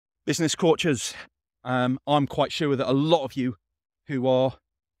Business coaches, I'm quite sure that a lot of you who are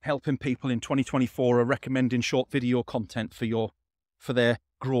helping people in 2024 are recommending short video content for their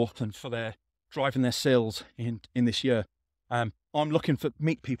growth and for their driving their sales in this year. I'm looking for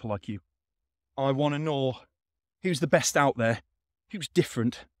meet people like you. I want to know who's the best out there, who's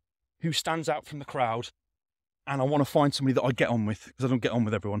different, who stands out from the crowd, and I want to find somebody that I get on with, because I don't get on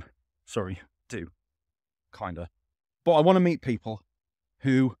with everyone. Sorry, do. Kinda. But I want to meet people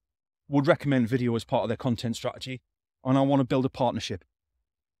who would recommend video as part of their content strategy, and I want to build a partnership.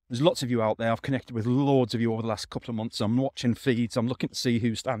 There's lots of you out there. I've connected with loads of you over the last couple of months. I'm watching feeds. I'm looking to see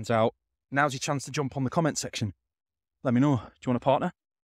who stands out. Now's your chance to jump on the comment section. Let me know. Do you want a partner?